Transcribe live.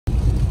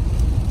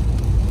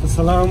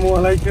Assalamu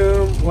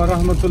alaikum wa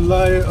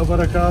rahmatullahi wa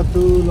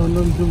barakatuh.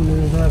 London to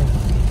Moulvibazar.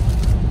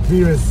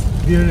 Viewers,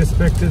 dear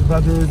respected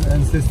brothers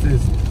and sisters,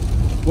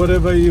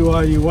 whatever you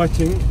are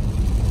watching,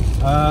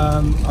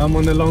 I'm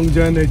on a long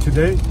journey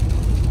today.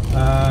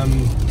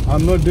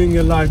 I'm not doing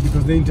a live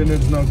because the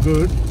internet is not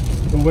good,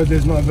 the weather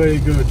is not very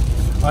good.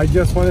 I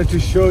just wanted to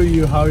show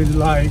you how it's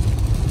like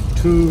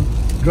to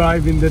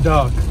drive in the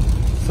dark.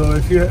 So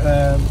if you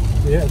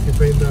yeah, if you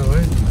pay now,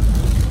 right?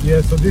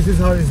 Yeah, so this is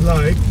how it's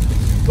like.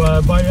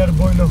 By our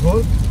boy no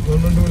hole,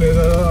 London to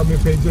Moulvibazar, আমি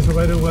পেজে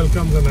সবাইকে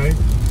welcome জানাই।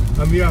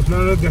 আমি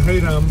আপনারা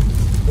দেখাইলাম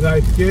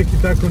right কে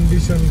কিতা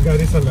condition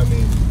গাড়ি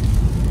চালানি।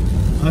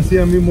 আসি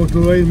আমি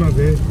মোটরওয়ের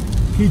মাঝে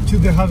কিছু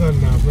দেখা যায়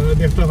না, আপনারা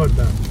দেখতে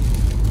পারতাম।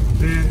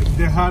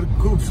 দেখার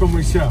খুব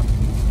সমস্যা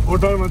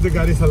ওটার মধ্যে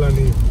গাড়ি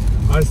চালানি।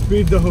 আর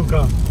স্পিড দেখো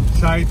কা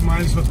 60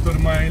 মাইল 70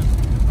 মাইল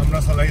আমরা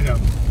চালাইলাম।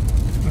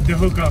 তো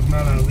দেখো কা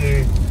আপনারা যে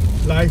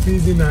লাইফ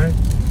ইজি নাই,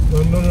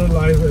 লন্ডনের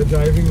লাইফ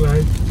ড্রাইভিং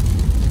লাইফ।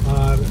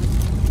 আর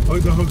ওই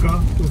দেখো কা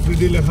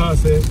উপরে লেখা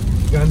আছে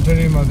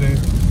গানটারির মাঝে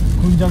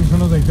কোন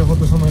জাংশনে যাইতে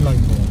কত সময়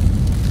লাগবে।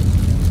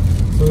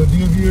 So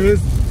dear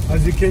viewers,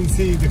 as you can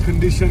see, the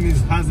condition is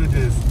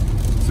hazardous,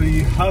 so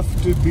you have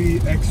to be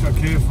extra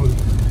careful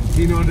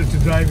in order to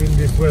drive in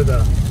this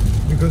weather,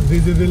 because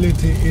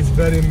visibility is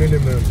very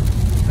minimum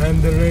and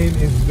the rain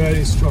is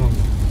very strong.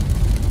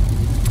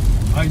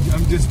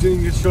 I'm just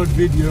doing a short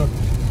video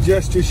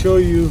just to show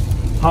you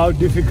how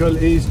difficult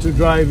it is to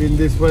drive in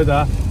this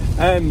weather.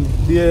 And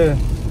dear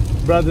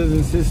brothers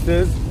and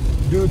sisters,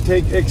 do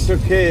take extra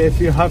care if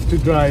you have to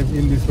drive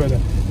in this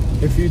weather.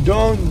 If you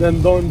don't, then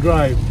don't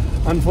drive.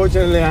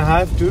 Unfortunately, I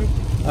have to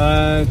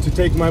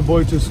take my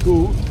boy to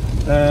school,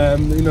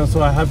 you know, so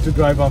I have to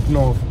drive up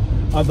north.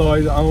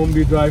 Otherwise, I won't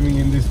be driving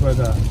in this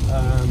weather.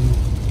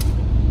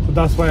 So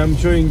that's why I'm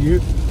showing you.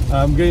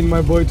 I'm getting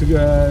my boy to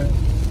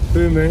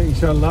film it,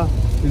 inshallah.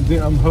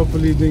 I'm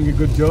hopefully doing a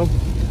good job.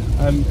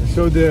 And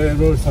show the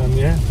road sign,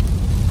 yeah?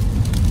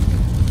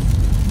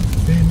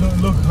 See,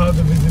 look how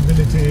the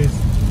visibility is.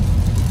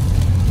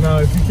 Now,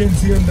 if you can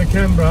see on the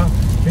camera,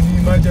 can you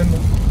imagine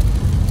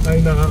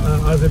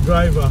as a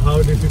driver how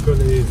difficult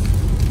it is?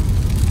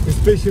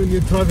 Especially when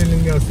you're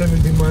traveling at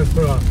 70 miles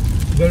per hour.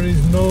 There is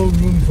no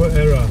room for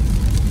error.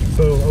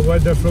 So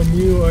whether from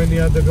you or any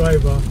other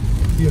driver,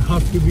 you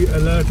have to be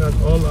alert at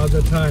all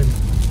other times.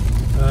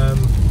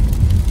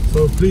 So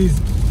please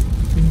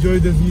enjoy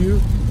the view,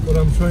 what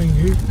I'm showing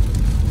you.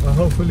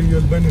 Hopefully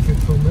you'll benefit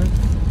from it.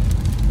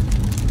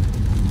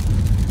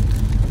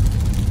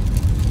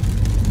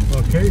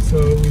 Okay, so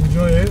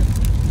enjoy it.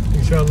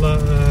 Inshallah,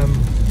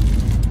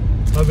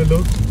 have a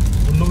look.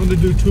 I'm not going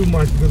to do too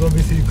much because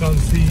obviously you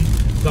can't see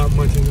that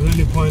much. It's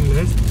really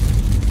pointless.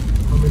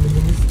 How many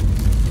minutes?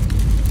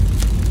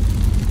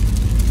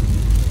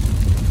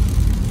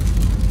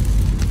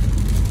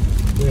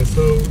 Yeah,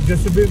 so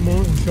just a bit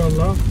more,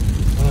 inshallah,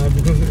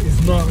 because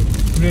it's not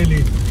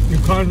really, you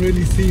can't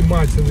really see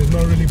much, and there's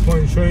not really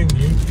point showing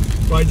you.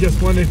 But I just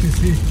wanted to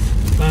see,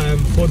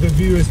 for the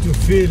viewers to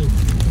feel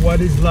what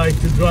it's like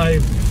to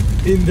drive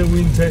in the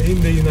winter in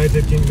the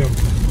United Kingdom.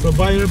 So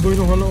বাইরে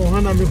বইনো হলো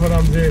ওখানে আমি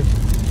করাম যে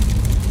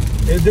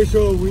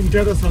এদেশে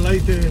উইন্টারে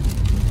চালাইতে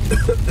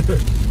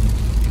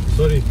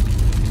sorry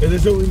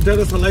এদেশে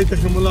উইন্টারে চালাইতে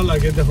কেমলা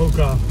লাগে দেখো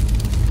কা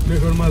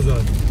মেঘর মাঝে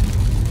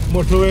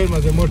মোটরওয়ের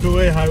মাঝে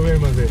মোটরওয়ে হাইওয়ের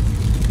মাঝে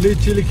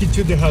লিটারালি কিছু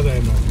দেখা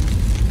যায় না।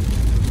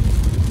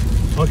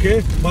 ওকে,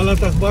 ভালো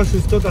থাকবা,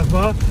 সুস্থ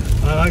থাকবা,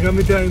 আর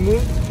আগামীতে আইমু।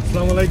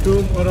 আসসালামু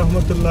আলাইকুম ওয়া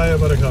রাহমাতুল্লাহি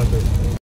ওয়া বারাকাতুহু।